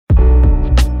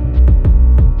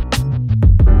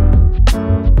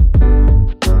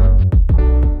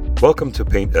Welcome to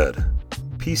Paint Ed.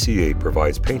 PCA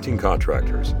provides painting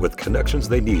contractors with connections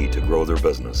they need to grow their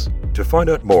business. To find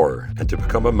out more and to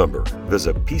become a member,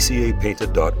 visit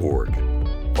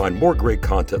pcapainted.org. Find more great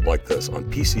content like this on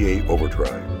PCA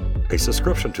Overdrive. A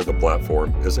subscription to the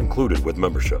platform is included with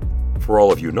membership. For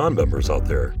all of you non-members out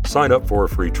there, sign up for a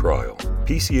free trial.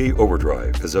 PCA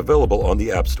Overdrive is available on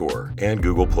the App Store and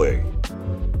Google Play.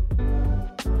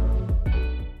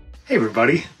 Hey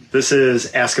everybody, this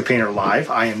is Ask a Painter Live.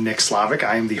 I am Nick Slavic.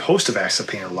 I am the host of Ask a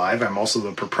Painter Live. I'm also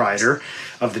the proprietor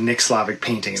of the Nick Slavic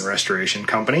Painting and Restoration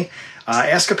Company.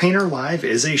 Ask a Painter Live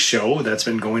is a show that's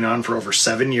been going on for over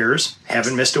 7 years.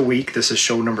 Haven't missed a week. This is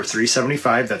show number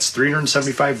 375. That's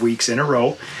 375 weeks in a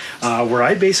row, where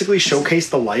I basically showcase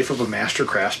the life of a master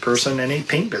craftsperson and a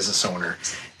paint business owner.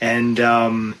 And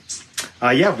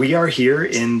we are here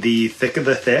in the thick of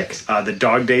the thick, the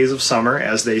dog days of summer,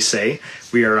 as they say.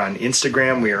 We are on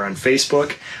Instagram. We are on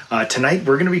Facebook. Tonight,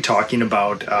 we're going to be talking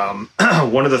about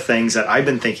one of the things that I've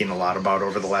been thinking a lot about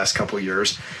over the last couple of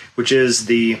years, which is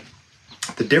the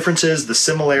differences, the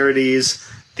similarities,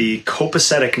 the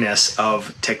copaceticness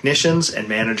of technicians and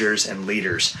managers and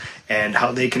leaders, and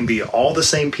how they can be all the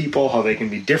same people, how they can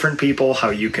be different people, how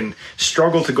you can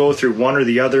struggle to go through one or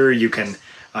the other. You can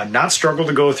not struggle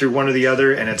to go through one or the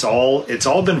other, and it's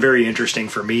all been very interesting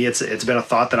for me. It's been a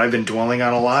thought that I've been dwelling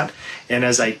on a lot, and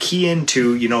as I key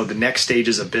into the next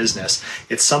stages of business,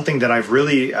 it's something that I've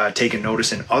really taken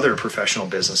notice in other professional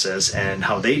businesses and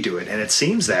how they do it. And it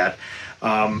seems that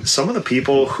some of the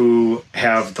people who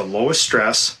have the lowest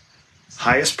stress,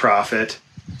 highest profit,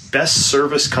 best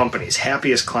service companies,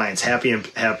 happiest clients,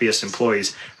 happiest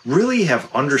employees really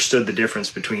have understood the difference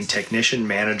between technician,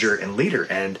 manager, and leader.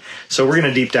 And so we're going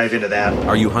to deep dive into that.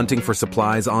 Are you hunting for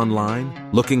supplies online?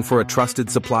 Looking for a trusted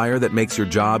supplier that makes your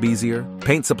job easier?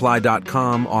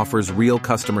 PaintSupply.com offers real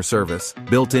customer service,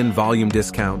 built-in volume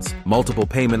discounts, multiple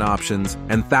payment options,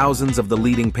 and thousands of the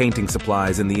leading painting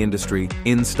supplies in the industry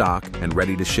in stock and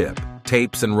ready to ship.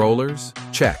 Tapes and rollers?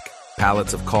 Check.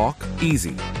 Pallets of caulk?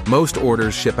 Easy. Most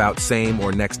orders ship out same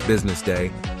or next business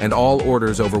day, and all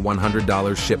orders over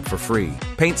 $100 ship for free.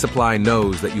 Paint Supply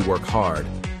knows that you work hard,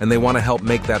 and they want to help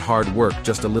make that hard work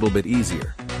just a little bit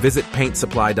easier. Visit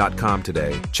PaintSupply.com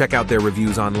today. Check out their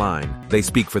reviews online. They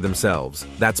speak for themselves.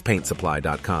 That's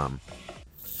PaintSupply.com.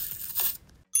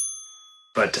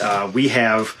 But we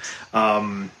have,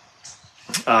 in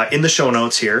the show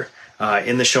notes here,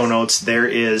 there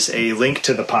is a link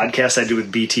to the podcast I do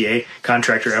with BTA,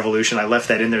 Contractor Evolution. I left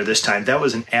that in there this time. That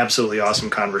was an absolutely awesome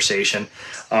conversation.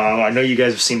 I know you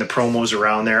guys have seen the promos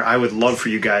around there. I would love for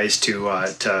you guys to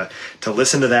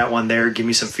listen to that one there. Give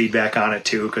me some feedback on it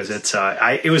too, because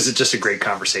it was just a great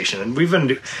conversation. And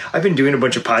I've been doing a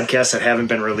bunch of podcasts that haven't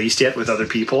been released yet with other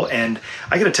people, and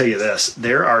I got to tell you this: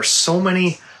 there are so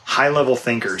many high-level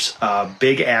thinkers,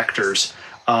 big actors,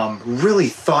 really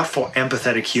thoughtful,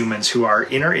 empathetic humans who are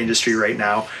in our industry right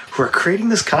now, who are creating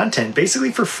this content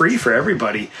basically for free for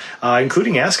everybody,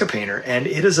 including Ask a Painter. And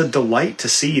it is a delight to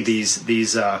see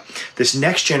this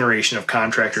next generation of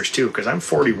contractors too, because I'm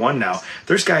 41 now.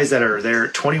 There's guys that are there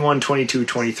 21, 22,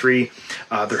 23.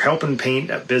 They're helping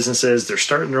paint businesses. They're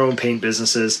starting their own paint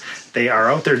businesses. They are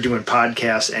out there doing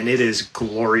podcasts, and it is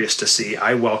glorious to see.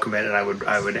 I welcome it, and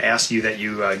I would ask you that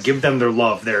you give them their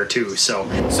love there too. So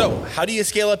how do you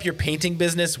scale up your painting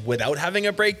business without having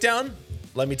a breakdown?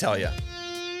 Let me tell you.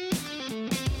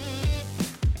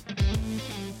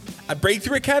 At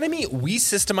Breakthrough Academy, we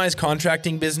systemize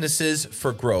contracting businesses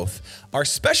for growth. Our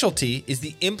specialty is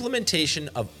the implementation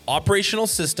of operational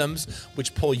systems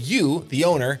which pull you, the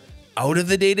owner, out of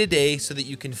the day-to-day so that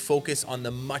you can focus on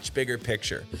the much bigger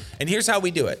picture. And here's how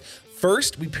we do it.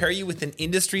 First, we pair you with an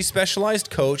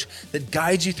industry-specialized coach that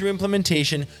guides you through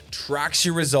implementation, tracks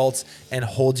your results, and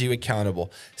holds you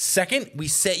accountable. Second, we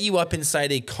set you up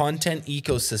inside a content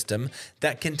ecosystem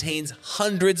that contains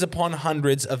hundreds upon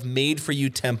hundreds of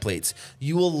made-for-you templates.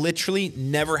 You will literally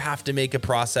never have to make a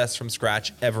process from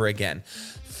scratch ever again.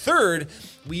 Third,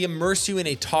 we immerse you in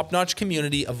a top-notch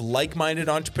community of like-minded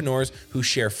entrepreneurs who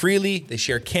share freely, they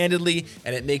share candidly,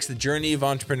 and it makes the journey of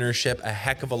entrepreneurship a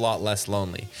heck of a lot less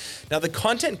lonely. Now, the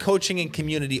content, coaching, and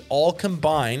community all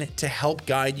combine to help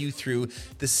guide you through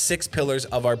the 6 pillars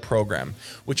of our program,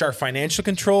 which are financial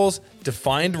controls,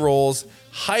 defined roles,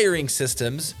 hiring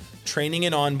systems, training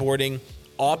and onboarding,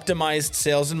 optimized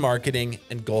sales and marketing,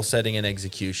 and goal setting and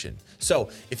execution.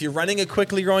 So if you're running a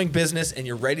quickly growing business and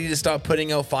you're ready to stop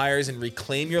putting out fires and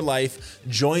reclaim your life,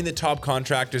 join the top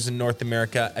contractors in North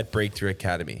America at Breakthrough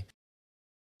Academy.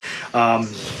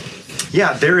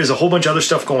 yeah, there is a whole bunch of other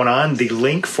stuff going on. The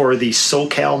link for the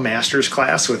SoCal Masters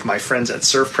class with my friends at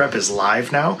Surf Prep is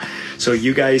live now. So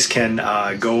you guys can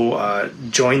go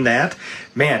join that.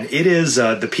 Man, it is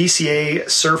the PCA,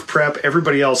 Surf Prep,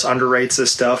 everybody else underwrites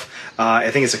this stuff. I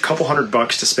think it's a couple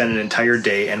 $100 to spend an entire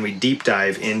day, and we deep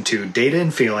dive into data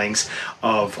and feelings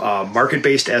of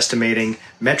market-based estimating,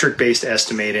 metric-based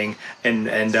estimating,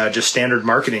 and just standard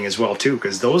marketing as well too,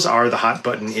 because those are the hot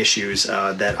button issues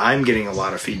that I'm getting a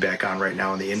lot of feedback on right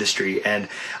now in the industry. And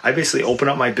I basically open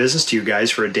up my business to you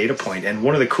guys for a data point. And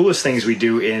one of the coolest things we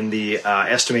do in the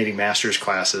estimating masters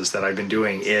classes that I've been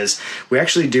doing is we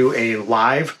actually do a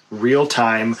live,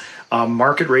 real-time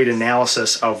market rate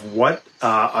analysis of what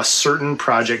a certain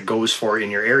project goes for in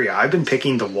your area. I've been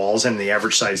picking the walls in the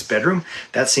average size bedroom.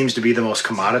 That seems to be the most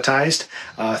commoditized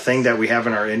thing that we have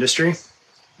in our industry.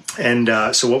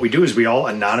 And so what we do is we all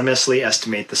anonymously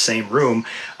estimate the same room.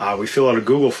 We fill out a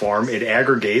Google form. It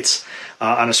aggregates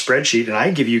on a spreadsheet, and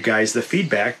I give you guys the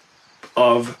feedback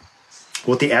of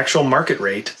what the actual market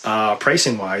rate,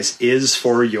 pricing wise, is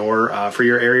for your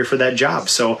area for that job.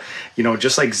 So,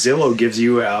 just like Zillow gives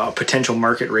you a potential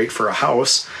market rate for a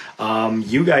house,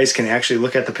 you guys can actually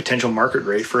look at the potential market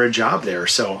rate for a job there.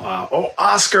 So,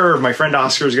 Oscar, my friend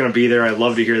Oscar is going to be there. I'd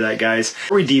love to hear that, guys.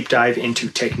 We deep dive into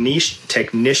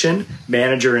technician,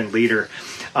 manager, and leader.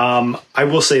 I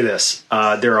will say this,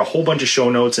 there are a whole bunch of show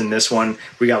notes in this one.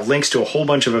 We got links to a whole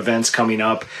bunch of events coming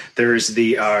up. There's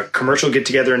the commercial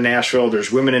get-together in Nashville.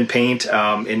 There's Women in Paint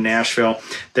in Nashville.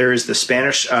 There is the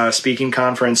Spanish speaking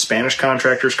conference, Spanish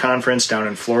Contractors Conference down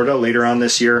in Florida later on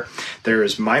this year. There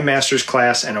is my master's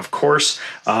class. And of course,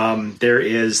 there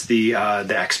is the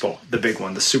expo, the big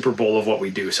one, the Super Bowl of what we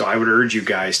do. So I would urge you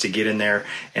guys to get in there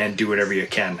and do whatever you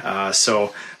can.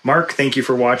 So Mark, thank you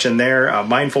for watching there.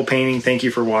 Mindful Painting, thank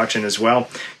you for watching as well.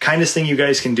 Kindest thing you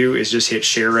guys can do is just hit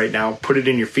share right now. Put it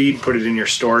in your feed, put it in your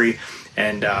story.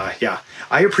 And yeah,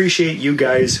 I appreciate you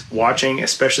guys watching,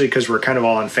 especially because we're kind of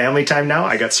all on family time now.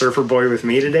 I got Surfer Boy with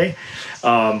me today.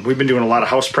 We've been doing a lot of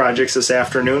house projects this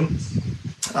afternoon.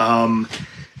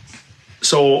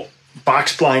 So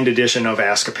box blind edition of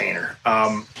Ask a Painter.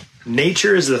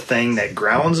 Nature is the thing that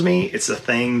grounds me. It's the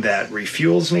thing that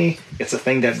refuels me. It's the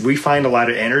thing that we find a lot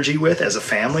of energy with as a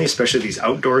family, especially these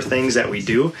outdoor things that we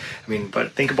do. I mean,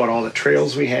 but think about all the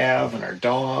trails we have and our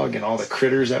dog and all the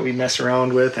critters that we mess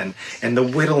around with and the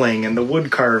whittling and the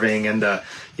wood carving and the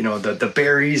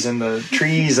berries and the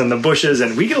trees and the bushes.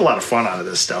 And we get a lot of fun out of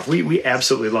this stuff. We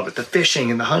absolutely love it. The fishing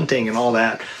and the hunting and all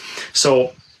that.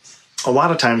 So a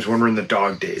lot of times when we're in the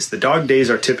dog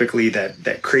days are typically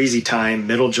that crazy time,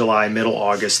 middle July, middle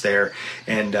August there.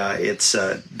 And it's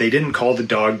they didn't call the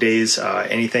dog days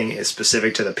anything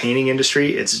specific to the painting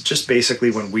industry. It's just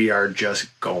basically when we are just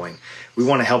going. We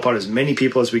want to help out as many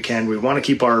people as we can. We want to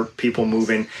keep our people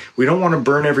moving. We don't want to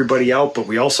burn everybody out, but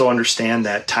we also understand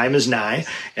that time is nigh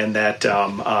and that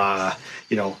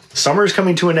summer is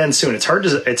coming to an end soon. It's hard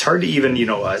to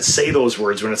even say those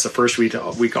words when it's the first week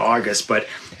of August. But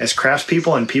as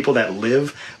craftspeople and people that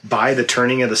live by the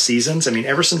turning of the seasons, I mean,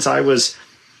 ever since I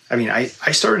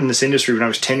started in this industry when I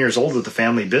was 10 years old with the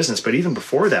family business, but even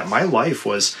before that, my life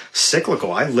was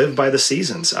cyclical. I lived by the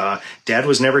seasons. Dad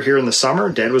was never here in the summer.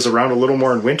 Dad was around a little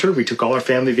more in winter. We took all our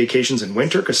family vacations in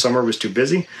winter because summer was too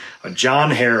busy.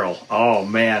 John Harrell. Oh,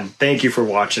 man. Thank you for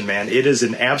watching, man. It is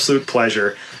an absolute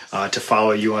pleasure to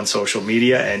follow you on social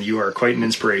media, and you are quite an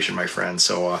inspiration, my friend.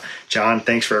 So, John,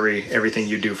 thanks for everything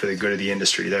you do for the good of the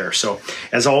industry there. So,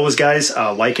 as always, guys,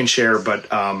 like and share,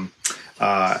 but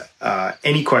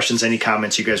any questions, any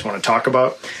comments you guys want to talk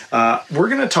about. We're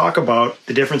going to talk about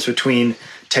the difference between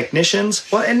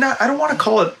technicians. Well, and I don't want to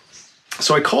call it.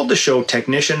 So I called the show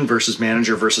Technician versus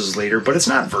Manager versus Leader, but it's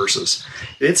not versus.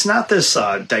 It's not this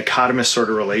dichotomous sort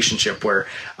of relationship where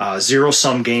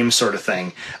zero-sum game sort of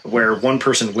thing, where one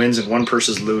person wins and one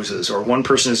person loses, or one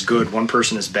person is good, one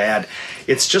person is bad.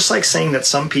 It's just like saying that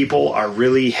some people are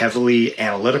really heavily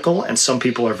analytical and some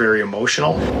people are very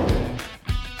emotional.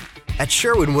 At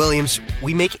Sherwin-Williams,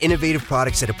 we make innovative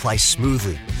products that apply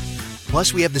smoothly.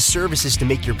 Plus, we have the services to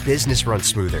make your business run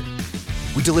smoother.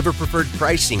 We deliver preferred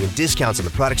pricing and discounts on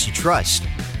the products you trust.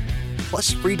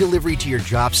 Plus, free delivery to your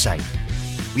job site.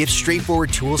 We have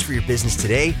straightforward tools for your business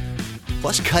today,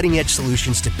 plus cutting-edge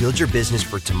solutions to build your business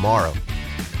for tomorrow.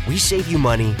 We save you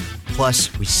money,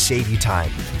 plus we save you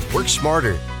time. Work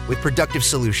smarter with productive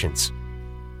solutions.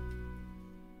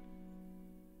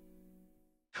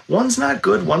 One's not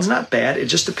good, one's not bad. It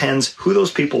just depends who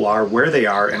those people are, where they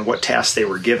are, and what tasks they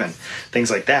were given, things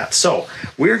like that. So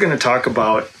we're going to talk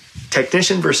about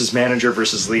technician versus manager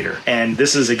versus leader. And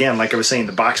this is, again, like I was saying,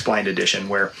 the box blind edition,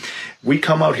 where we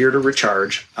come out here to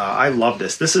recharge. I love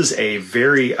this. This is a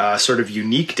very sort of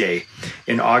unique day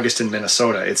in August in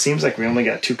Minnesota. It seems like we only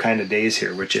got two kind of days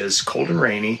here, which is cold and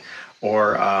rainy,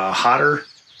 or hotter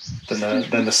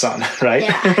than the sun, right?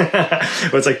 Yeah.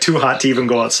 But it's like too hot to even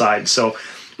go outside. So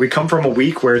we come from a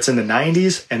week where it's in the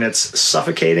 90s and it's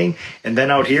suffocating. And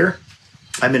then out here,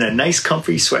 I'm in a nice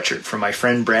comfy sweatshirt from my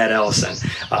friend Brad Ellison,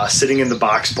 sitting in the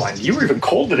box blind. You were even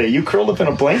cold today. You curled up in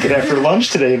a blanket after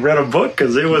lunch today and read a book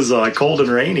because it was cold and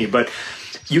rainy. But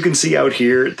you can see out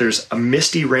here, there's a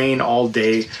misty rain all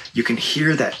day. You can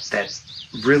hear that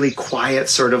really quiet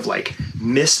sort of like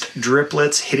mist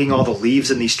driplets hitting all the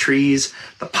leaves in these trees.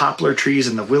 The poplar trees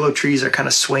and the willow trees are kind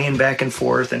of swaying back and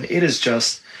forth. And it is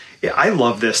just, yeah, I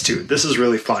love this too. This is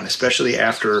really fun, especially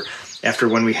after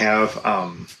when we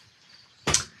have,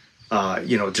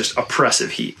 just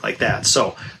oppressive heat like that.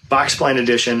 So box blind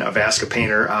edition of Ask a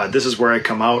Painter. This is where I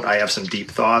come out. I have some deep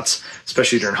thoughts,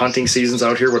 especially during hunting seasons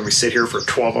out here when we sit here for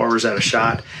 12 hours at a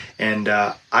shot. And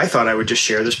I thought I would just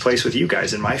share this place with you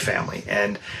guys and my family.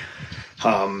 And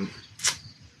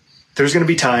there's going to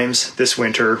be times this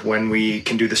winter when we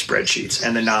can do the spreadsheets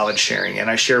and the knowledge sharing, and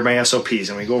I share my SOPs,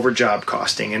 and we go over job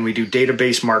costing, and we do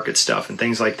database market stuff and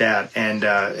things like that, and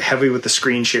heavy with the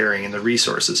screen sharing and the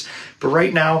resources. But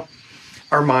right now,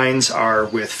 our minds are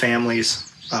with families,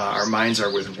 our minds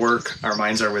are with work, our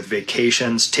minds are with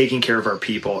vacations, taking care of our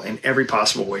people in every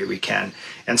possible way we can.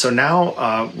 And so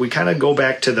now we kind of go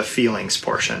back to the feelings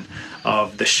portion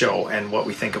of the show and what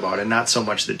we think about, and not so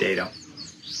much the data.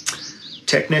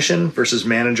 Technician versus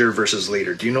manager versus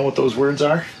leader. Do you know what those words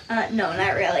are? No,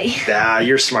 not really.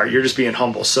 You're smart. You're just being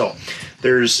humble. So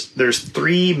there's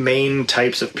three main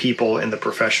types of people in the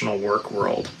professional work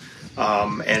world.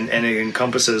 And it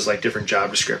encompasses like different job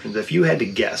descriptions. If you had to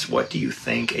guess, what do you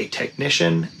think a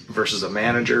technician versus a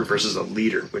manager versus a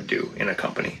leader would do in a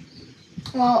company?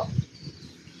 Well,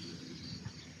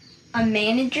 a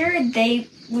manager, they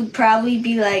would probably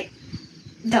be like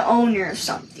the owner of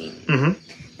something. Mm-hmm.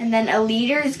 And then a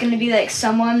leader is going to be like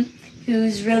someone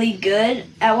who's really good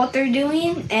at what they're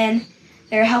doing, and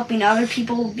they're helping other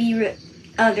people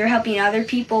they're helping other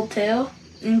people too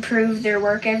improve their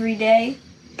work every day.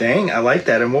 Dang, I like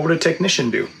that. And what would a technician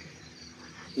do?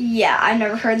 Yeah, I've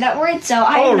never heard that word, so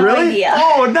I have no idea.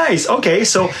 Oh, nice. Okay,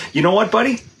 so you know what,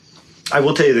 buddy? I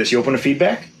will tell you this. You open to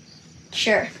feedback?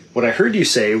 Sure. What I heard you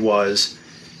say was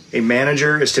a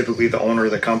manager is typically the owner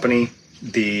of the company.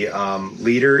 The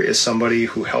leader is somebody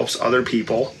who helps other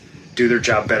people do their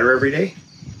job better every day.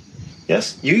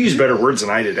 Yes? You use better words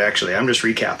than I did, actually. I'm just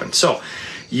recapping. So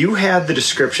you had the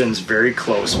descriptions very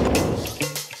close.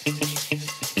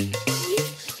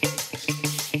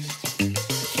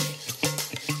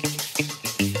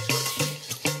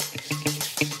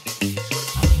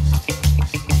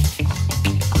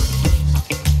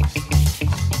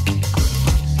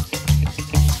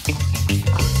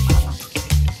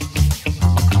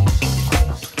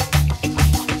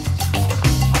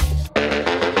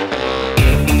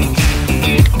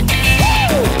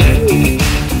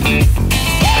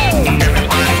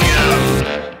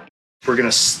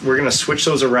 We're gonna switch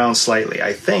those around slightly.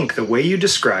 I think the way you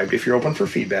described, if you're open for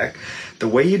feedback, the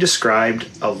way you described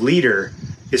a leader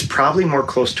is probably more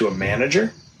close to a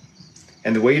manager,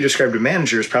 and the way you described a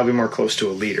manager is probably more close to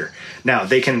a leader. Now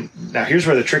here's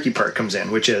where the tricky part comes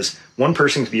in, which is one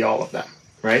person can be all of them,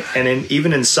 right? And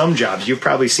even in some jobs, you've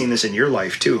probably seen this in your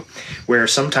life too, where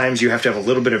sometimes you have to have a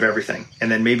little bit of everything, and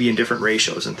then maybe in different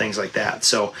ratios and things like that.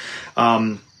 So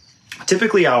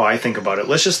typically how I think about it,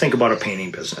 let's just think about a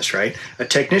painting business, right? A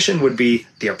technician would be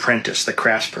the apprentice, the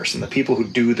craftsperson, the people who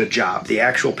do the job, the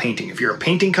actual painting. If you're a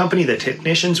painting company, the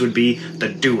technicians would be the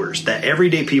doers, the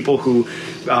everyday people who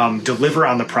deliver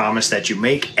on the promise that you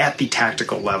make at the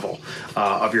tactical level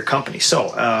of your company. So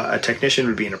a technician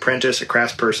would be an apprentice, a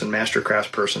craftsperson, master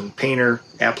craftsperson, painter,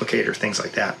 applicator, things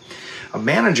like that. A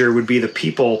manager would be the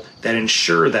people that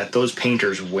ensure that those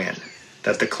painters win,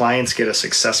 that the clients get a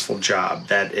successful job,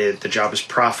 that the job is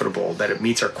profitable, that it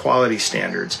meets our quality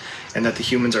standards, and that the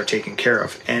humans are taken care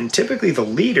of. And typically the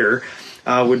leader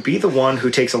would be the one who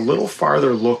takes a little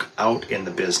farther look out in the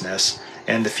business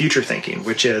and the future thinking,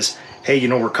 which is, hey,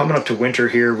 we're coming up to winter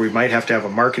here. We might have to have a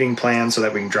marketing plan so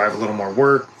that we can drive a little more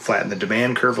work, flatten the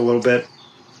demand curve a little bit.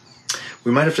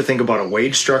 We might have to think about a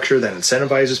wage structure that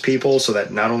incentivizes people so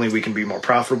that not only we can be more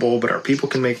profitable, but our people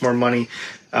can make more money.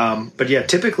 But yeah,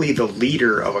 typically the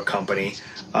leader of a company,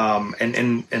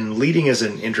 and leading is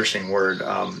an interesting word.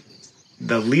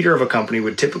 the leader of a company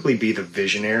would typically be the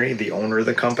visionary, the owner of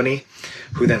the company,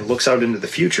 who then looks out into the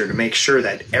future to make sure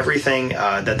that everything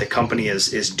that the company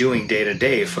is doing day to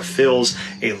day fulfills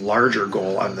a larger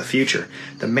goal out of the future.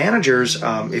 The managers,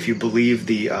 if you believe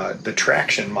the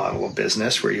traction model of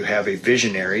business, where you have a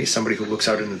visionary, somebody who looks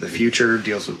out into the future,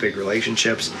 deals with big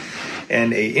relationships,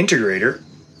 and a integrator,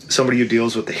 somebody who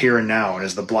deals with the here and now and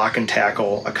is the block and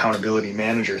tackle accountability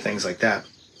manager, things like that.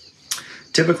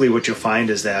 Typically what you'll find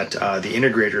is that the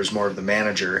integrator is more of the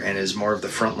manager and is more of the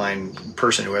frontline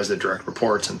person who has the direct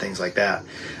reports and things like that.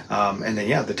 And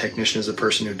then, the technician is the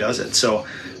person who does it. So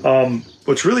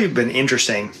what's really been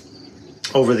interesting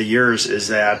over the years is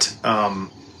that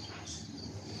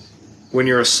when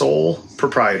you're a sole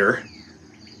proprietor,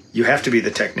 you have to be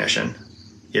the technician.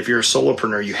 If you're a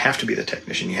solopreneur, you have to be the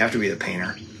technician, you have to be the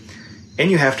painter, and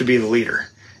you have to be the leader.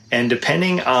 And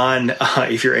depending on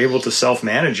if you're able to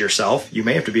self-manage yourself, you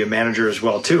may have to be a manager as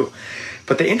well too.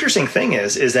 But the interesting thing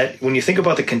is that when you think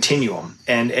about the continuum,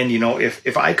 and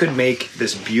if I could make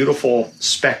this beautiful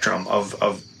spectrum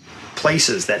of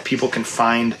places that people can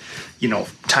find,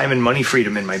 time and money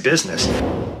freedom in my business.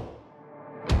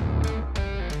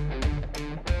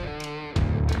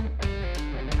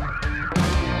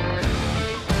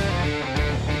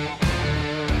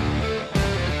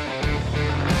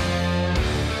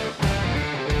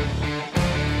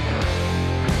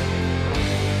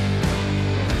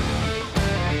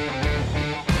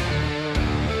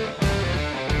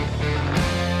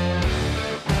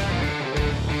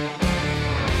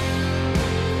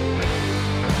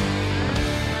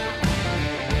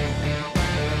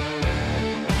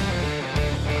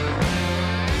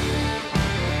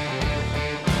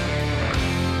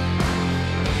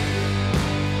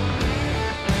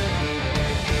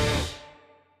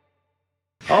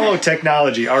 Oh,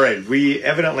 technology. All right. We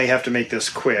evidently have to make this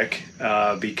quick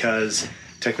because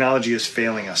technology is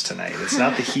failing us tonight. It's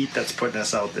not the heat that's putting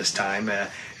us out this time.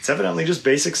 It's evidently just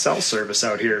basic cell service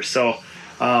out here. So,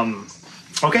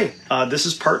 this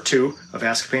is part 2 of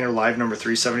Ask a Painter Live number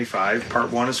 375.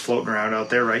 Part 1 is floating around out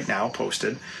there right now,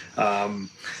 posted.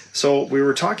 So we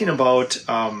were talking about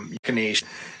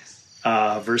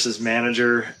versus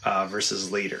manager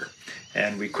versus leader.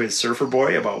 And we quizzed Surfer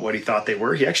Boy about what he thought they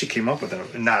were. He actually came up with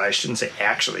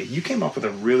you came up with a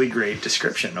really great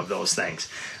description of those things.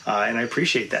 And I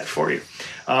appreciate that for you.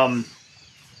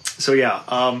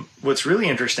 What's really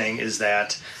interesting is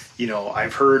that,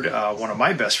 I've heard one of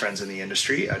my best friends in the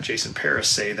industry, Jason Paris,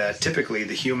 say that typically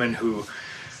the human who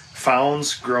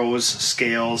founds, grows,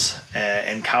 scales,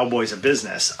 and cowboys a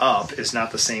business up is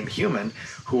not the same human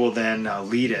who will then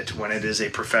lead it when it is a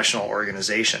professional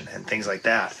organization and things like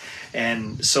that.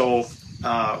 And so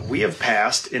we have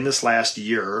passed in this last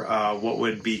year what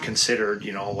would be considered,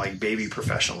 like baby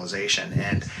professionalization.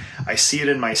 And I see it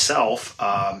in myself.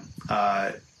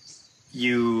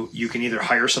 You can either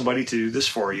hire somebody to do this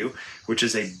for you, which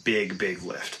is a big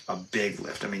lift.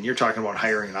 I mean, you're talking about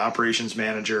hiring an operations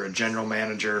manager, a general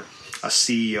manager, a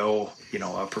CEO,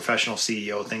 a professional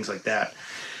CEO, things like that.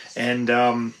 And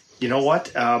you know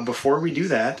what? Before we do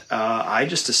that, I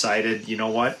just decided,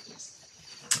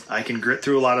 I can grit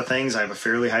through a lot of things. I have a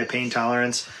fairly high pain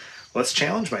tolerance. Let's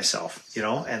challenge myself,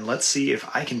 and let's see if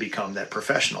I can become that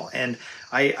professional. And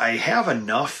I have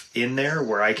enough in there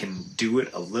where I can do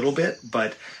it a little bit,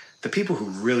 but the people who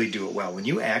really do it well, when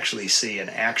you actually see an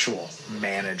actual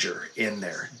manager in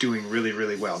there doing really,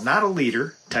 really well, not a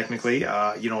leader, technically,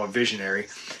 a visionary,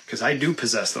 because I do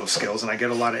possess those skills and I get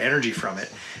a lot of energy from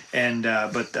it. And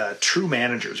but true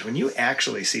managers, when you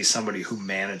actually see somebody who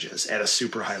manages at a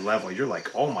super high level, you're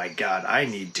like, oh my God, I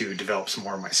need to develop some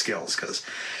more of my skills. Because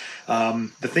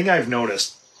the thing I've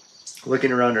noticed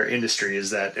looking around our industry is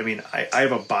that, I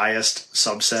have a biased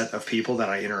subset of people that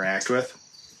I interact with.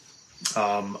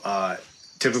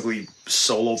 Typically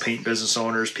solo paint business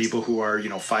owners, people who are,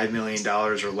 $5 million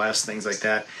or less, things like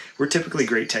that. We're typically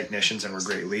great technicians and we're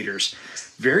great leaders.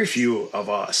 Very few of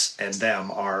us and them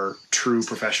are true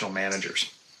professional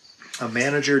managers. A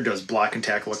manager does block and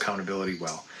tackle accountability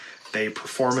well. They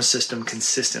perform a system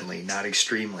consistently, not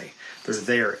extremely. They're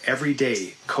there every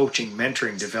day, coaching,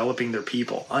 mentoring, developing their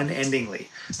people unendingly.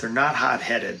 They're not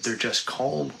hot-headed. They're just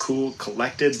calm, cool,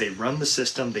 collected. They run the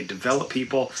system. They develop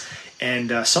people.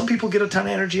 And some people get a ton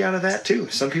of energy out of that too.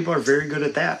 Some people are very good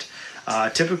at that.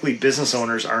 Typically, business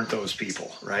owners aren't those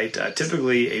people, right?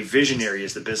 Typically, a visionary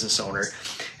is the business owner.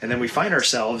 And then we find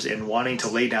ourselves in wanting to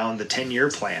lay down the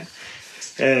 10-year plan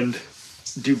and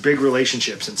do big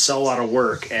relationships and sell a lot of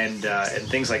work and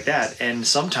things like that. And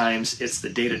sometimes it's the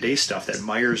day-to-day stuff that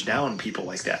mires down people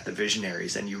like that, the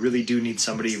visionaries. And you really do need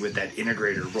somebody with that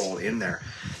integrator role in there.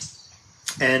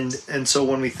 And so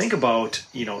when we think about,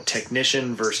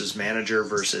 technician versus manager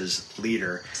versus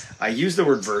leader, I use the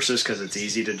word versus because it's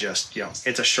easy to just,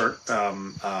 it's a short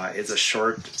thing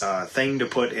to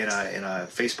put in a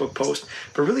Facebook post,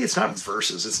 but really it's not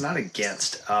versus, it's not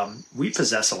against. We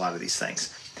possess a lot of these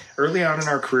things. Early on in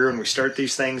our career, when we start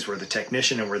these things, we're the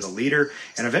technician and we're the leader,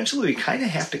 and eventually we kind of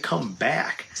have to come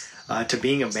back to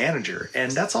being a manager.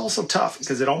 And that's also tough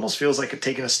because it almost feels like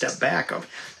taking a step back of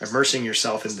immersing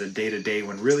yourself in the day-to-day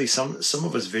when really some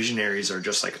of us visionaries are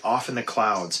just like off in the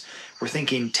clouds. We're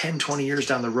thinking 10, 20 years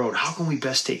down the road, how can we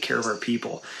best take care of our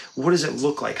people? What does it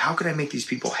look like? How can I make these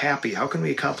people happy? How can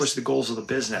we accomplish the goals of the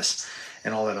business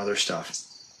and all that other stuff?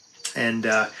 And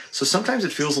so sometimes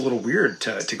it feels a little weird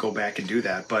to go back and do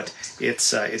that, but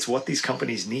it's what these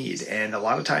companies need. And a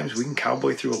lot of times we can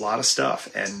cowboy through a lot of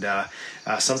stuff, and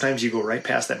sometimes you go right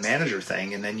past that manager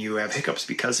thing, and then you have hiccups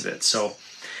because of it. So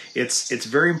it's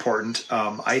very important.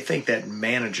 I think that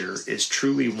manager is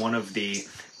truly one of the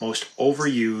most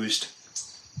overused,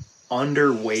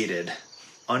 underweighted,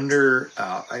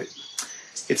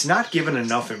 it's not given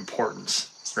enough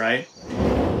importance, right?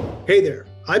 Hey there.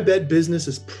 I bet business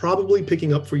is probably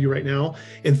picking up for you right now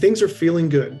and things are feeling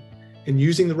good. And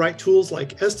using the right tools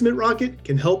like Estimate Rocket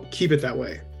can help keep it that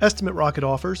way. Estimate Rocket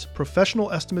offers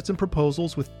professional estimates and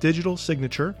proposals with digital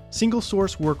signature, single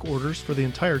source work orders for the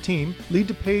entire team, lead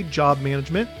to paid job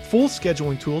management, full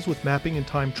scheduling tools with mapping and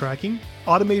time tracking,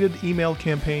 automated email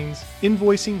campaigns,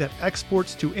 invoicing that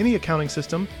exports to any accounting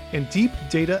system, and deep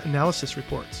data analysis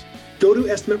reports. Go to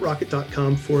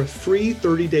estimaterocket.com for a free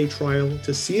 30-day trial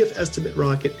to see if Estimate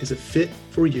Rocket is a fit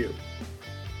for you.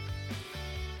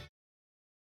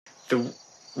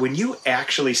 When you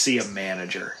actually see a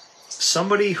manager,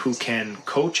 somebody who can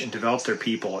coach and develop their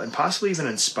people and possibly even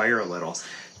inspire a little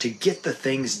to get the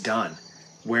things done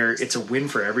where it's a win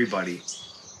for everybody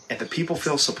and the people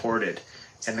feel supported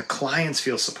and the clients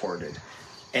feel supported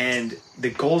and the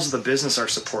goals of the business are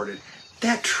supported,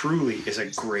 that truly is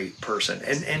a great person.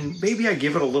 And maybe I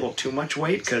give it a little too much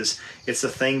weight because it's the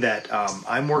thing that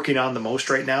I'm working on the most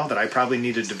right now, that I probably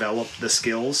need to develop the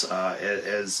skills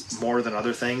as more than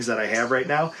other things that I have right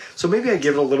now. So maybe I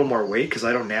give it a little more weight because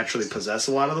I don't naturally possess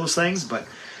a lot of those things. But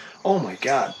oh my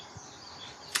God,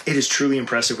 it is truly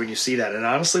impressive when you see that. And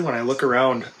honestly, when I look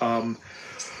around, it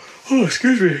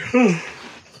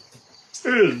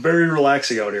is very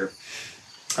relaxing out here.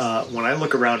 When I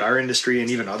look around our industry and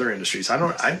even other industries,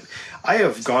 I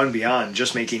have gone beyond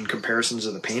just making comparisons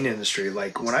of the paint industry.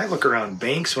 Like when I look around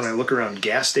banks, when I look around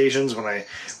gas stations, when I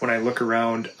look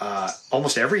around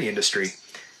almost every industry,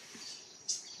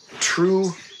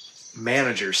 true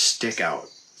managers stick out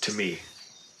to me.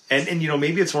 And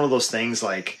maybe it's one of those things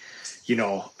like, you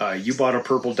bought a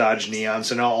purple Dodge Neon,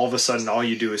 so now all of a sudden all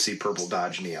you do is see purple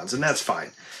Dodge Neons, and that's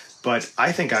fine. But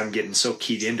I think I'm getting so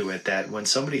keyed into it that when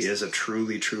somebody is a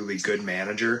truly, truly good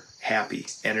manager, happy,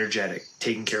 energetic,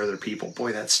 taking care of their people,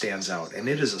 boy, that stands out. And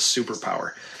it is a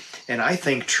superpower. And I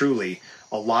think truly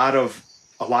a lot of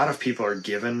people are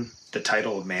given the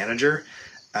title of manager.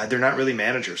 They're not really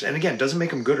managers. And again, it doesn't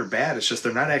make them good or bad. It's just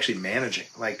they're not actually managing.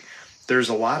 Like there's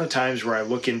a lot of times where I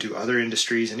look into other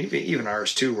industries and even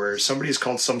ours too, where somebody is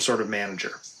called some sort of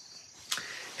manager.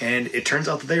 And it turns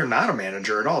out that they are not a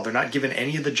manager at all. They're not given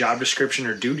any of the job description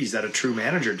or duties that a true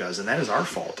manager does. And that is our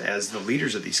fault as the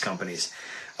leaders of these companies.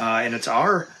 And it's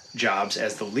our jobs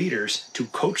as the leaders to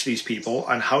coach these people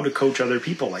on how to coach other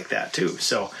people like that too.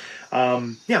 So,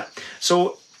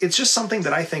 So it's just something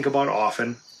that I think about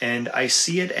often. And I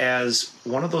see it as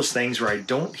one of those things where I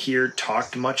don't hear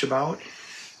talked much about,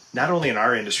 not only in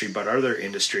our industry, but other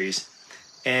industries.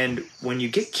 And when you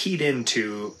get keyed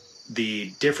into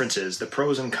the differences, the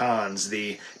pros and cons,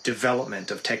 the development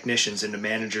of technicians into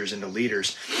managers, into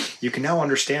leaders, you can now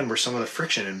understand where some of the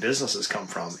friction in businesses come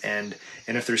from, and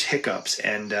if there's hiccups,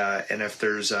 and if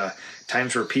there's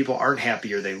times where people aren't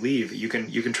happy or they leave, you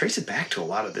can trace it back to a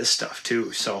lot of this stuff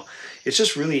too. So it's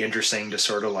just really interesting to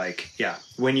sort of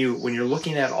when you're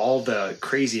looking at all the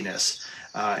craziness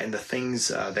and the things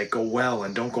that go well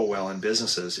and don't go well in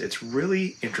businesses, it's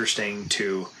really interesting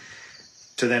to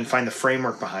then find the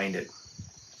framework behind it,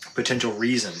 potential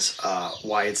reasons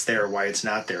why it's there, why it's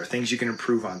not there, things you can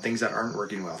improve on, things that aren't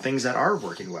working well, things that are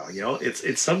working well.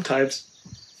 It's sometimes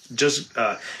just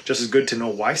as good to know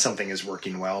why something is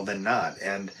working well than not.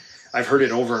 And I've heard it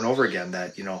over and over again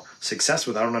that success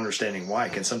without understanding why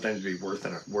can sometimes be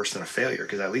worse than a failure,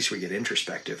 because at least we get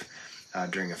introspective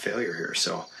during a failure here.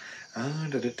 So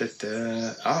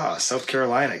South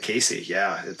Carolina, Casey,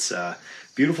 yeah, it's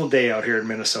beautiful day out here in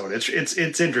Minnesota.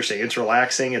 It's interesting. It's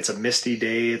relaxing. It's a misty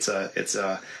day. It's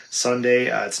a Sunday.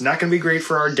 It's not going to be great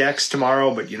for our decks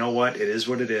tomorrow, but you know what? It is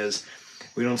what it is.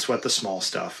 We don't sweat the small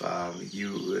stuff.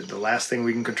 The last thing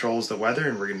we can control is the weather,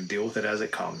 and we're going to deal with it as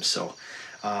it comes. So,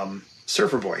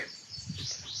 Surfer Boy.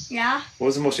 Yeah? What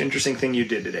was the most interesting thing you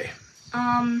did today?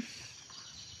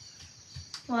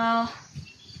 Well,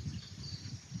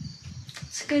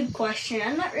 it's a good question.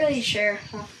 I'm not really sure.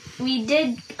 Well, we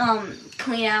did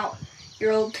clean out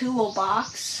your old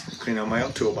toolbox. Clean out my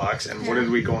old toolbox. And what did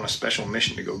we go on a special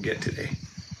mission to go get today?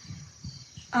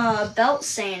 Belt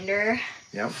sander.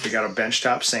 Yep, we got a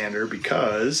benchtop sander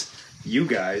because you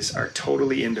guys are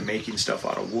totally into making stuff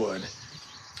out of wood.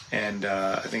 And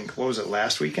I think, what was it,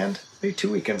 last weekend? Maybe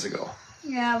 2 weekends ago.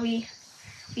 Yeah, we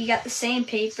got the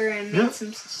sandpaper and made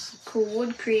some cool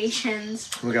wood creations.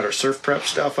 We got our surf prep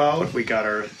stuff out. We got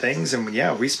our things. And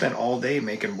yeah, we spent all day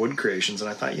making wood creations. And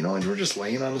I thought, we're just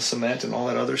laying on the cement and all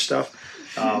that other stuff.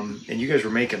 And you guys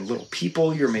were making little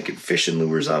people. You were making fishing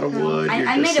lures out of wood.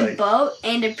 I made a boat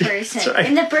and a person. Right.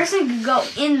 And the person could go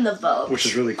in the boat. Which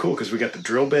is really cool because we got the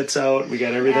drill bits out. We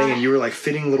got everything. Yeah. And you were like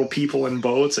fitting little people in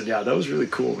boats. And yeah, that was really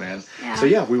cool, man. Yeah. So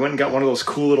yeah, we went and got one of those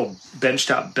cool little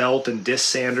benchtop belt and disc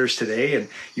sanders today. And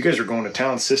you guys were going to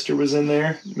town. Sister was in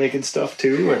there making stuff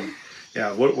too. And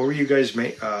yeah, what were you guys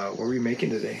what were you making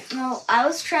today? Well, I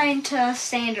was trying to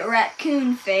sand a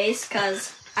raccoon face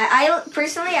because I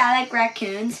personally like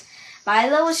raccoons.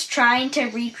 Milo was trying to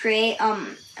recreate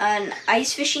an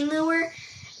ice fishing lure,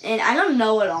 and I don't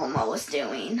know what Alma was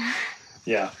doing.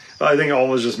 Yeah, well, I think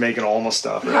Alma was just making Alma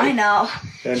stuff, right? I know.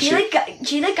 And she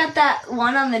got that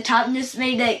one on the top and just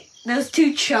made those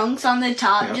two chunks on the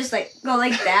top, just go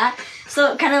like that.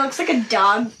 So it kind of looks like a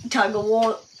dog tug of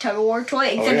war toy,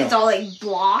 except it's all like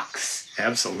blocks.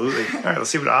 Absolutely. All right, let's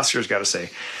see what Oscar's got to say.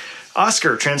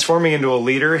 Oscar, transforming into a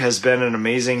leader has been an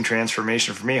amazing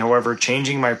transformation for me. However,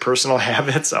 changing my personal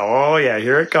habits, oh yeah,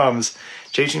 here it comes.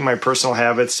 Changing my personal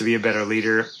habits to be a better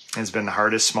leader has been the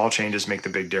hardest. Small changes make the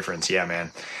big difference. Yeah,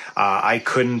 man. I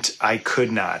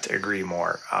could not agree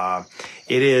more.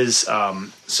 It is,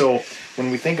 so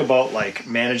when we think about like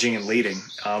managing and leading,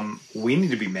 we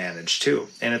need to be managed too.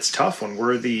 And it's tough when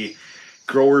we're the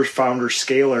growers, founders,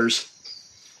 scalers,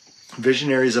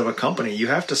 visionaries of a company. You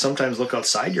have to sometimes look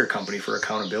outside your company for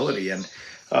accountability. And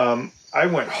I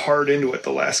went hard into it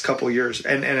the last couple of years,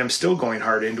 and I'm still going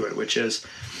hard into it, which is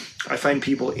I find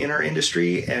people in our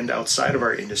industry and outside of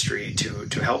our industry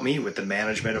to help me with the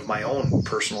management of my own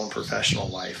personal and professional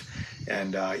life.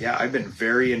 And I've been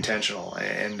very intentional,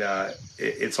 and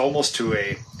it's almost to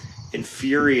a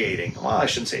infuriating, well, I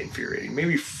shouldn't say infuriating,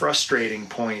 maybe frustrating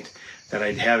point that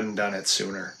I haven't done it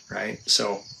sooner, right?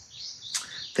 So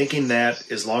thinking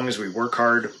that as long as we work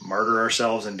hard, martyr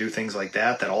ourselves, and do things like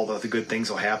that all the good things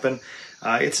will happen,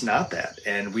 it's not that.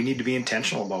 And we need to be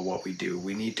intentional about what we do.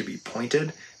 We need to be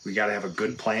pointed. We got to have a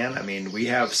good plan. I mean, we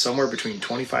have somewhere between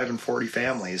 25 and 40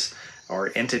 families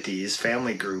or entities,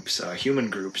 family groups, human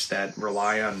groups that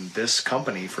rely on this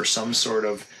company for some sort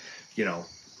of,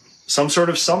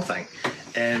 something.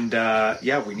 And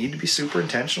we need to be super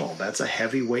intentional. That's a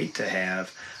heavy weight to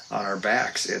have on our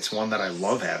backs. It's one that I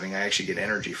love having. I actually get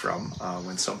energy from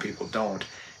when some people don't.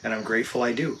 And I'm grateful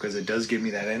I do, because it does give me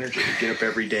that energy to get up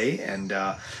every day and,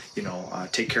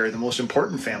 take care of the most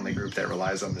important family group that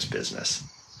relies on this business.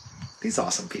 These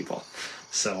awesome people.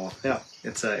 So, yeah,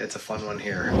 it's a fun one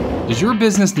here. Does your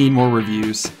business need more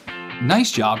reviews?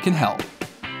 Nice Job can help.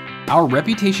 Our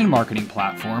reputation marketing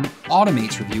platform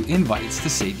automates review invites to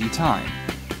save you time.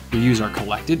 Reviews are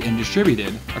collected and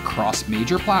distributed across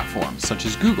major platforms such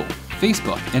as Google,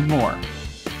 Facebook, and more.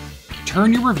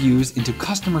 Turn your reviews into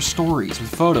customer stories with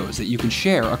photos that you can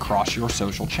share across your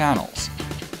social channels.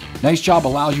 Nice Job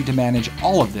allows you to manage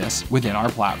all of this within our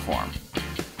platform.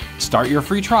 Start your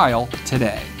free trial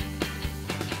today.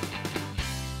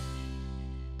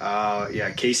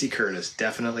 Casey Curtis,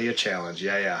 definitely a challenge.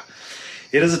 Yeah.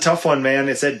 It is a tough one, man.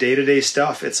 It's that day-to-day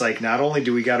stuff. It's like, not only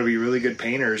do we got to be really good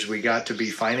painters, we got to be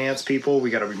finance people, we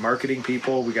got to be marketing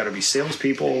people, we got to be sales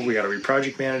people, we got to be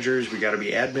project managers, we got to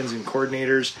be admins and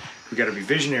coordinators, we got to be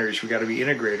visionaries, we got to be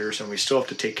integrators, and we still have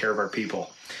to take care of our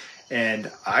people.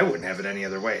 And I wouldn't have it any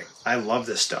other way. I love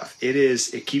this stuff.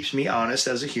 It keeps me honest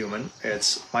as a human.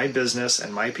 It's my business,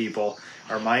 and my people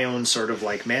are my own sort of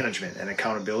like management and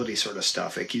accountability sort of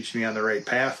stuff. It keeps me on the right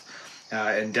path.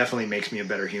 And definitely makes me a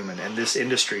better human. And this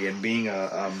industry, and being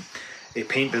a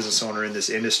paint business owner in this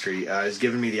industry, has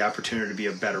given me the opportunity to be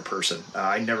a better person.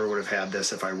 I never would have had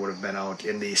this if I would have been out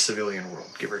in the civilian world,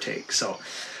 give or take. So,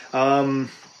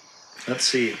 let's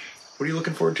see. What are you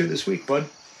looking forward to this week, bud?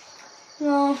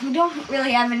 Well, we don't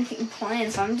really have anything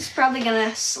planned, so I'm just probably going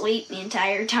to sleep the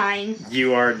entire time.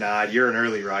 You are not. You're an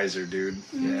early riser, dude.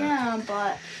 Yeah,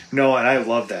 but... No, and I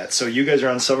love that. So you guys are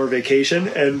on summer vacation,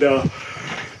 and...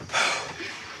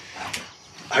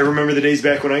 I remember the days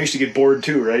back when I used to get bored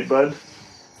too, right, bud?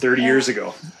 30 years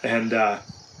ago. And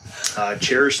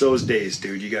cherish those days,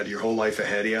 dude. You got your whole life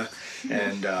ahead of you.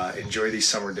 And enjoy these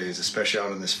summer days, especially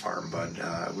out on this farm,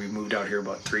 bud. We moved out here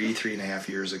about 3.5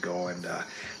 years ago, and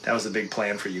that was a big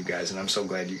plan for you guys. And I'm so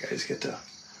glad you guys get to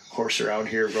horse around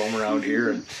here, roam around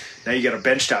here. And now you got a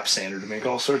benchtop sander to make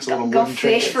all sorts of little wooden fish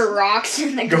trinkets. for rocks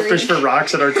in the creek. Go fish for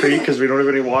rocks at our creek because we don't have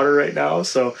any water right now.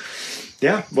 So,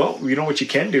 yeah, well, you know what you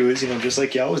can do is, just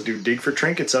like you always do, dig for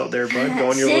trinkets out there, bud. Go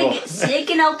on your little... Sig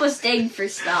can help us dig for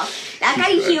stuff. That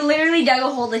guy, he literally dug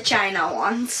a hole to China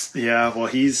once. Yeah, well,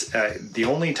 he's... the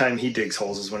only time he digs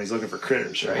holes is when he's looking for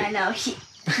critters, right? I know. He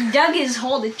dug his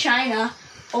hole to China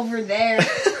over there.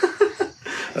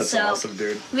 That's awesome,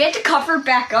 dude. We had to cover it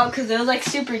back up because it was, like,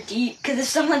 super deep. Because if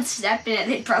someone stepped in it,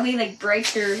 they'd probably, like,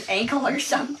 break their ankle or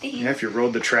something. Yeah, if you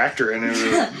rode the tractor in it,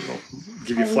 would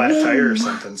give you a flat tire or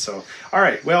something. So, all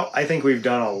right. Well, I think we've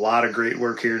done a lot of great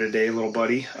work here today, little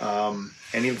buddy.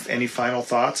 Any final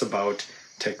thoughts about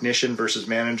technician versus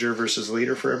manager versus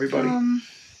leader for everybody?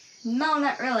 No,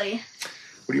 not really.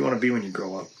 What do you want to be when you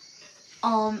grow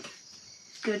up?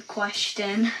 Good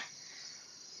question.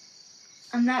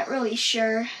 I'm not really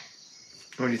sure.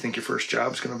 What do you think your first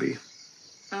job's going to be?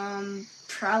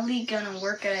 Probably gonna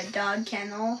work at a dog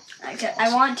kennel.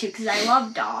 I want to because I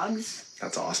love dogs.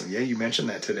 That's awesome. Yeah, you mentioned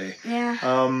that today. Yeah.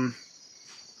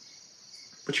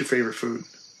 What's your favorite food?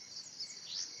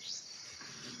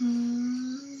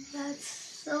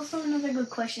 That's also another good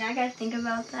question. I gotta think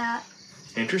about that.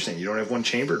 Interesting. You don't have one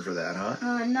chambered for that,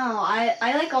 huh? No, I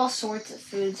like all sorts of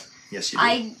foods. Yes, you do.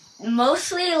 I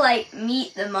mostly like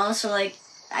meat the most, so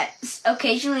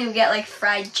occasionally we get like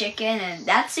fried chicken, and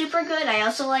that's super good. I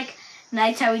also like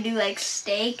nights how we do like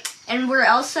steak, and we're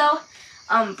also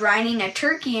brining a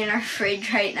turkey in our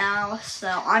fridge right now,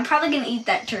 so I'm probably gonna eat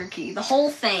that turkey, the whole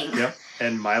thing. Yep.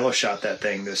 And Milo shot that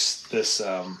thing this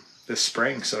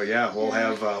spring, so yeah, we'll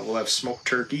have smoked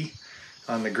turkey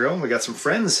on the grill. And we got some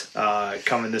friends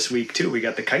coming this week too. We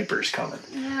got the Kuipers coming.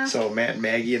 Yeah. So Matt and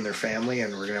Maggie and their family,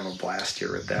 and we're gonna have a blast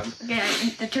here with them. We're gonna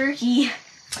eat the turkey.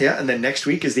 Yeah, and then next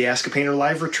week is the Ask a Painter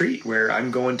live retreat, where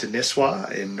I'm going to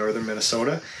Nisswa in northern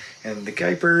Minnesota, and the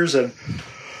Kuipers, and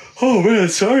oh man,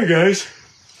 sorry guys,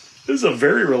 this is a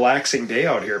very relaxing day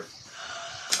out here.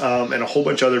 And a whole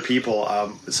bunch of other people.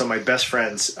 Some of my best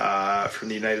friends from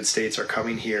the United States are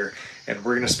coming here, and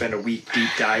we're going to spend a week deep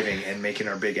diving and making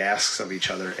our big asks of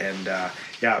each other. And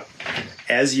yeah,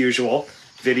 as usual,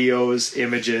 videos,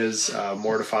 images,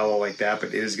 more to follow like that, but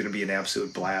it is going to be an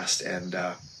absolute blast. And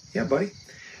yeah, buddy,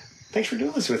 thanks for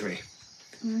doing this with me.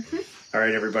 Mm-hmm. All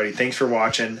right, everybody, thanks for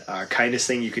watching. Kindest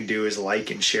thing you can do is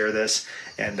like and share this.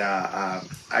 And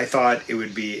I thought it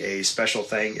would be a special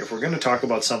thing. If we're going to talk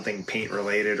about something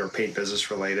paint-related or paint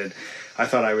business-related, I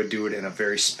thought I would do it in a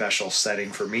very special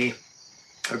setting for me,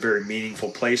 a very meaningful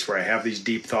place where I have these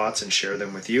deep thoughts and share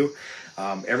them with you.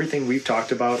 Everything we've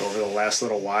talked about over the last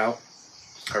little while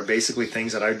are basically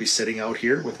things that I'd be sitting out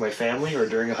here with my family or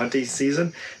during a hunting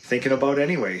season thinking about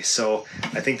anyway. So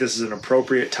I think this is an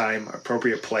appropriate time,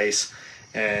 appropriate place,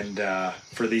 and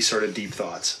for these sort of deep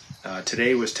thoughts.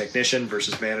 Today was technician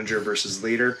versus manager versus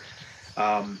leader.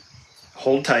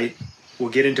 Hold tight. We'll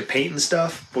get into paint and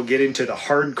stuff. We'll get into the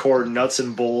hardcore nuts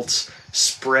and bolts,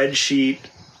 spreadsheet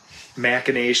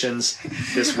machinations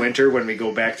this winter when we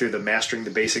go back through the Mastering the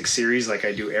Basics series like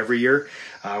I do every year,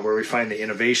 where we find the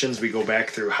innovations. We go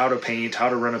back through how to paint, how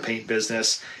to run a paint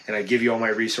business, and I give you all my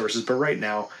resources. But right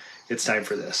now, it's time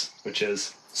for this, which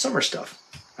is summer stuff.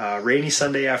 Rainy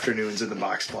Sunday afternoons in the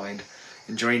box blind,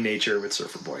 enjoying nature with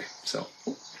Surfer Boy. So,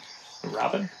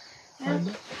 Robin? Yeah.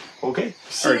 Okay.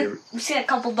 We see a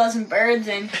couple dozen birds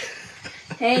and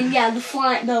yeah,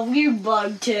 the weird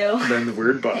bug too. Then the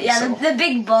weird bug. Yeah, the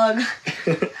big bug.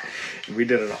 We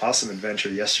did an awesome adventure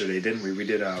yesterday, didn't we? We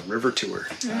did a river tour.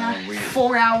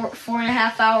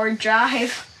 4.5 hour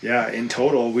drive. Yeah, in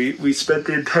total, we spent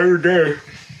the entire day.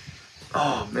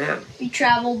 Oh man. We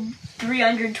traveled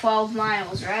 312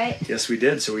 miles, right? Yes, we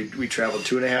did. So we traveled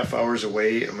 2.5 hours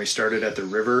away, and we started at the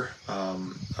river,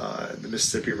 the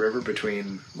Mississippi River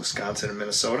between Wisconsin and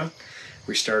Minnesota.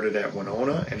 We started at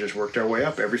Winona and just worked our way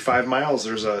up. Every 5 miles,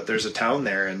 there's a town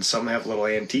there, and some have little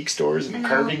antique stores and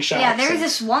carving shops. Yeah, there's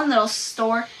this one little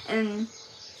store and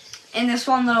in this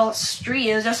one little street.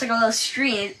 It was just like a little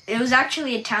street. It was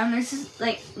actually a town. There's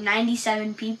like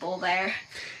 97 people there.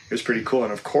 It was pretty cool,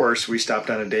 and of course, we stopped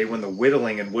on a day when the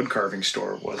whittling and wood carving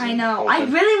store wasn't I know. open. I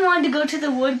really wanted to go to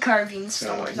the wood carving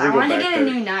store. I wanted to get a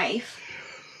new knife.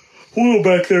 We'll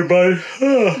go back there, bud.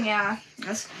 Yeah.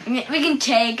 We can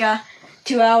take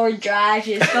 2-hour drive.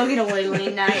 Just go get a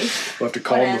wiggling knife. We'll have to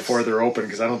call them before they're open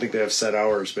because I don't think they have set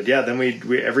hours. But yeah, then we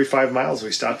every 5 miles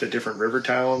we stopped at different river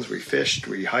towns. We fished,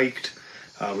 we hiked,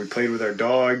 we played with our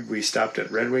dog. We stopped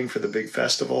at Red Wing for the big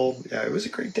festival. Yeah, it was a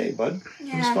great day, bud.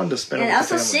 Yeah. It was fun to spend. And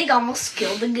also, Sig almost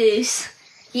killed a goose.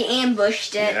 He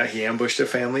ambushed it. Yeah, he ambushed a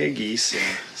family of geese.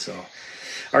 Yeah, so.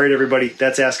 All right, everybody,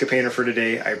 that's Ask a Painter for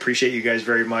today. I appreciate you guys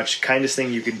very much. Kindest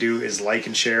thing you can do is like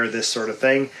and share this sort of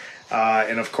thing.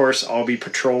 And of course, I'll be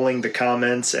patrolling the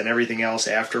comments and everything else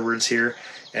afterwards here.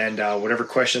 And whatever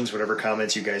questions, whatever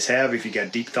comments you guys have, if you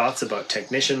got deep thoughts about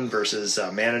technician versus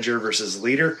manager versus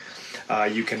leader,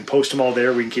 you can post them all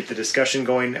there. We can keep the discussion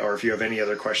going. Or if you have any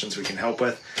other questions, we can help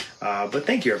with. But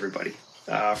thank you, everybody,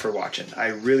 for watching. I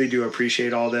really do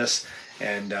appreciate all this.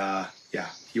 And yeah,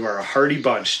 you are a hearty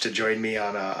bunch to join me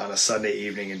on a Sunday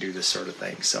evening and do this sort of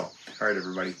thing. So, all right,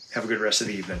 everybody, have a good rest of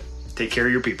the evening. Take care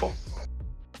of your people.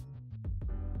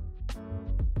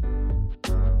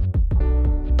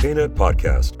 PaintNet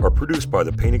podcasts are produced by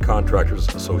the Painting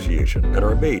Contractors Association and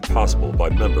are made possible by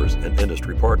members and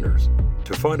industry partners.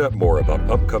 To find out more about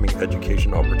upcoming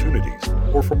education opportunities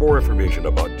or for more information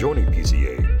about joining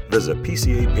PCA, visit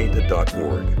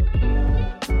pcapainted.org.